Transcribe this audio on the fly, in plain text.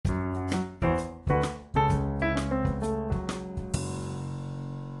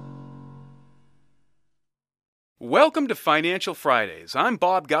Welcome to Financial Fridays. I'm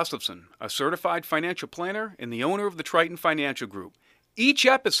Bob Gustafson, a certified financial planner and the owner of the Triton Financial Group. Each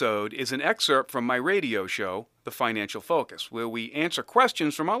episode is an excerpt from my radio show, The Financial Focus, where we answer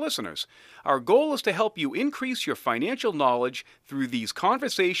questions from our listeners. Our goal is to help you increase your financial knowledge through these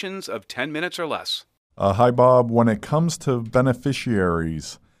conversations of 10 minutes or less. Hi, Bob. When it comes to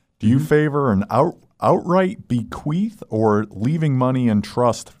beneficiaries, do you favor an outright bequeath or leaving money in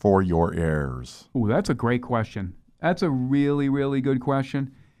trust for your heirs? Ooh, that's a great question. That's a really, really good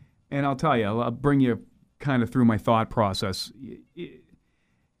question. And I'll tell you, I'll bring you kind of through my thought process. You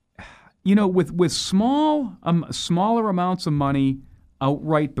know, with smaller amounts of money,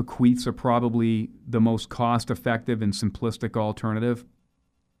 outright bequeaths are probably the most cost-effective and simplistic alternative.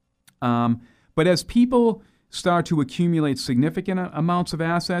 But as people start to accumulate significant amounts of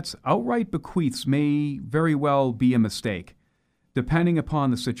assets, outright bequeaths may very well be a mistake, depending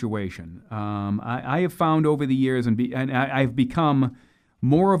upon the situation. I have found over the years, and I've become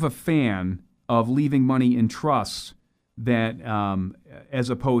more of a fan of leaving money in trusts that, as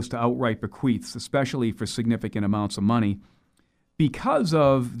opposed to outright bequeaths, especially for significant amounts of money, because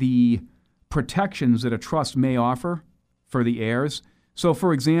of the protections that a trust may offer for the heirs. So,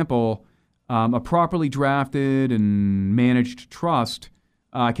 for example, a properly drafted and managed trust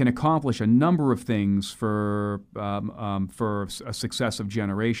can accomplish a number of things for a successive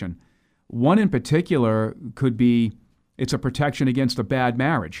generation. One in particular could be it's a protection against a bad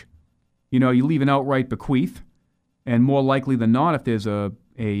marriage. You know, you leave an outright bequeath, and more likely than not, if there's a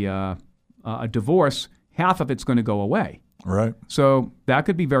divorce, half of it's going to go away. Right. So that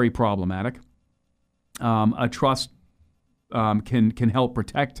could be very problematic. A trust can help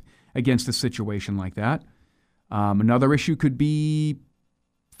protect against a situation like that. Another issue could be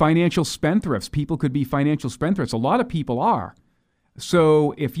financial spendthrifts. People could be financial spendthrifts. A lot of people are.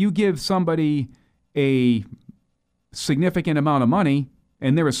 So if you give somebody a significant amount of money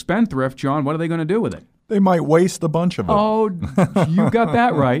and they're a spendthrift, John, what are they going to do with it? They might waste a bunch of it. Oh, you got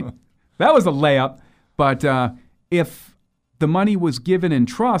that right. That was a layup. But if the money was given in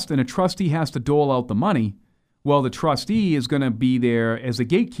trust and a trustee has to dole out the money, well, the trustee is going to be there as a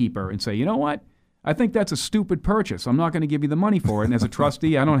gatekeeper and say, you know what? I think that's a stupid purchase. I'm not going to give you the money for it. And as a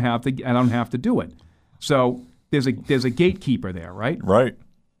trustee, I don't have to do it. So there's a gatekeeper there, right? Right.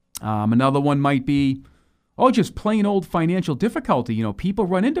 Another one might be, just plain old financial difficulty. You know, people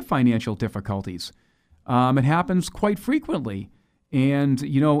run into financial difficulties. It happens quite frequently. And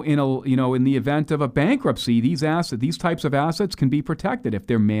in the event of a bankruptcy, these types of assets can be protected if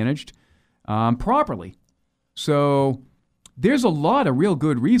they're managed properly. So there's a lot of real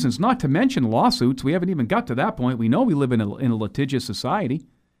good reasons, not to mention lawsuits. We haven't even got to that point. We know we live in a litigious society.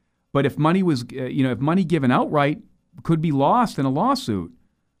 But if money was, if money given outright could be lost in a lawsuit,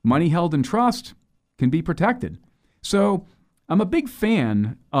 money held in trust can be protected. So I'm a big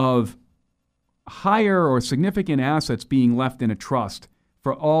fan of higher or significant assets being left in a trust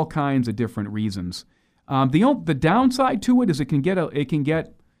for all kinds of different reasons. The downside to it is it can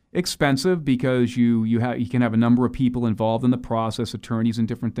get expensive because you can have a number of people involved in the process, attorneys and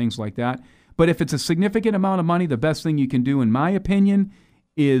different things like that. But if it's a significant amount of money, the best thing you can do, in my opinion,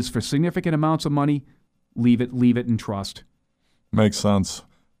 is for significant amounts of money, leave it in trust. Makes sense.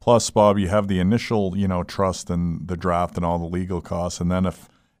 Plus, Bob, you have the initial, trust and the draft and all the legal costs, and then if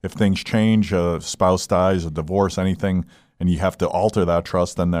things change, a spouse dies, a divorce, anything, and you have to alter that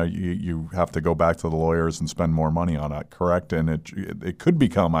trust, then you have to go back to the lawyers and spend more money on it, correct? And it could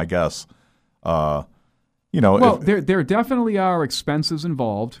become, I guess, Well, there definitely are expenses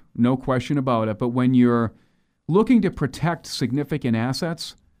involved, no question about it. But when you're looking to protect significant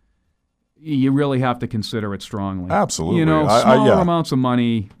assets, you really have to consider it strongly. Absolutely. Smaller amounts of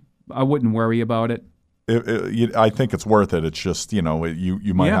money, I wouldn't worry about it. I think it's worth it. It's just, you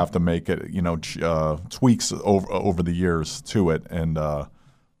might have to make it, tweaks over the years to it. And,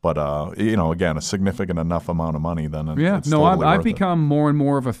 again, a significant enough amount of money, then it's totally I've worth become more and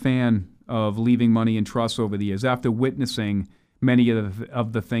more of a fan of leaving money in trusts over the years after witnessing many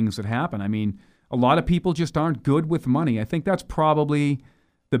of the things that happen. I mean, a lot of people just aren't good with money. I think that's probably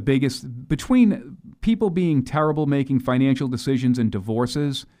the biggest, between people being terrible making financial decisions and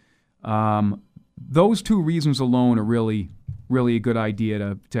divorces, those two reasons alone are really, really a good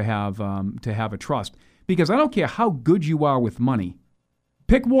idea to have a trust. Because I don't care how good you are with money.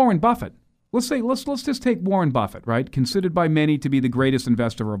 Pick Warren Buffett. Let's just take Warren Buffett, right? Considered by many to be the greatest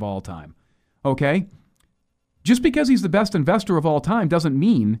investor of all time. Okay? Just because he's the best investor of all time doesn't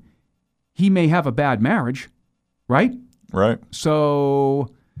mean he may have a bad marriage, right? Right. So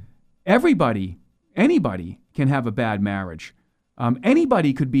anybody can have a bad marriage.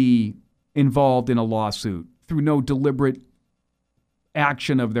 Anybody could be involved in a lawsuit through no deliberate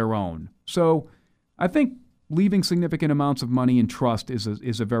action of their own. So I think leaving significant amounts of money in trust is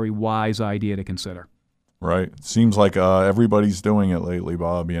a very wise idea to consider. Right. Seems like everybody's doing it lately,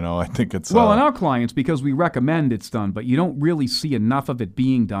 Bob. I think it's... Well, and our clients, because we recommend it's done, but you don't really see enough of it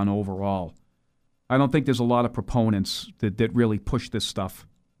being done overall. I don't think there's a lot of proponents that really push this stuff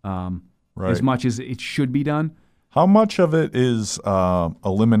as much as it should be done. How much of it is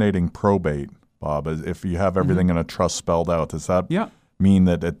eliminating probate, Bob? If you have everything in a trust spelled out, does that mean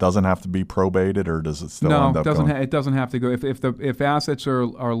that it doesn't have to be probated, or does it still end up going? No, it doesn't have to go. If assets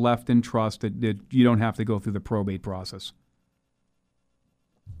are left in trust, you don't have to go through the probate process.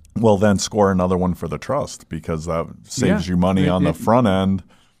 Well, then score another one for the trust, because that saves you money on the front end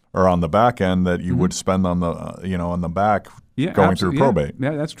or on the back end that you would spend on the on the back going through probate.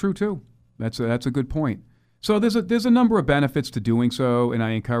 Yeah, that's true too. That's a good point. So there's a number of benefits to doing so, and I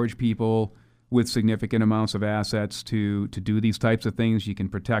encourage people with significant amounts of assets to do these types of things. You can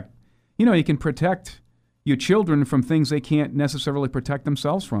protect your children from things they can't necessarily protect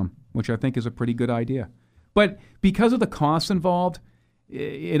themselves from, which I think is a pretty good idea. But because of the costs involved,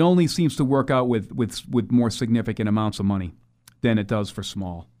 it only seems to work out with more significant amounts of money than it does for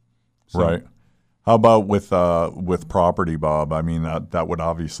small. So, right. How about with property, Bob? I mean, that would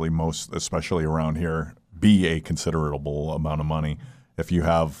obviously especially around here, be a considerable amount of money. If you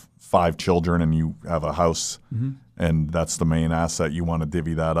have 5 children and you have a house and that's the main asset, you want to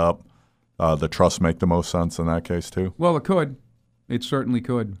divvy that up, the trust make the most sense in that case too? Well, it could. It certainly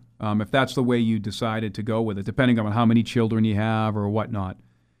could. If that's the way you decided to go with it, depending on how many children you have or whatnot,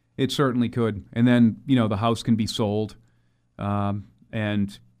 it certainly could. And then, the house can be sold,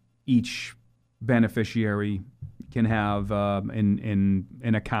 and each beneficiary can have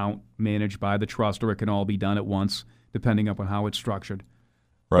an account managed by the trust, or it can all be done at once, depending upon how it's structured.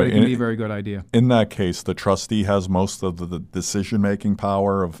 Right. But it can be a very good idea. In that case, the trustee has most of the decision-making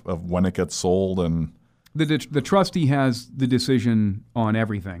power of when it gets sold, and the trustee has the decision on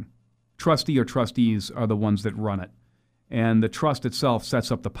everything. Trustee or trustees are the ones that run it, and the trust itself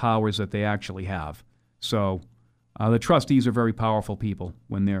sets up the powers that they actually have. So the trustees are very powerful people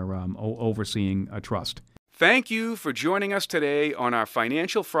when they're overseeing a trust. Thank you for joining us today on our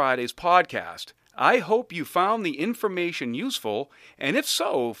Financial Fridays podcast. I hope you found the information useful, and if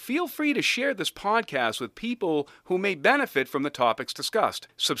so, feel free to share this podcast with people who may benefit from the topics discussed.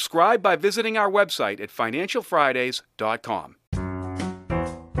 Subscribe by visiting our website at financialfridays.com.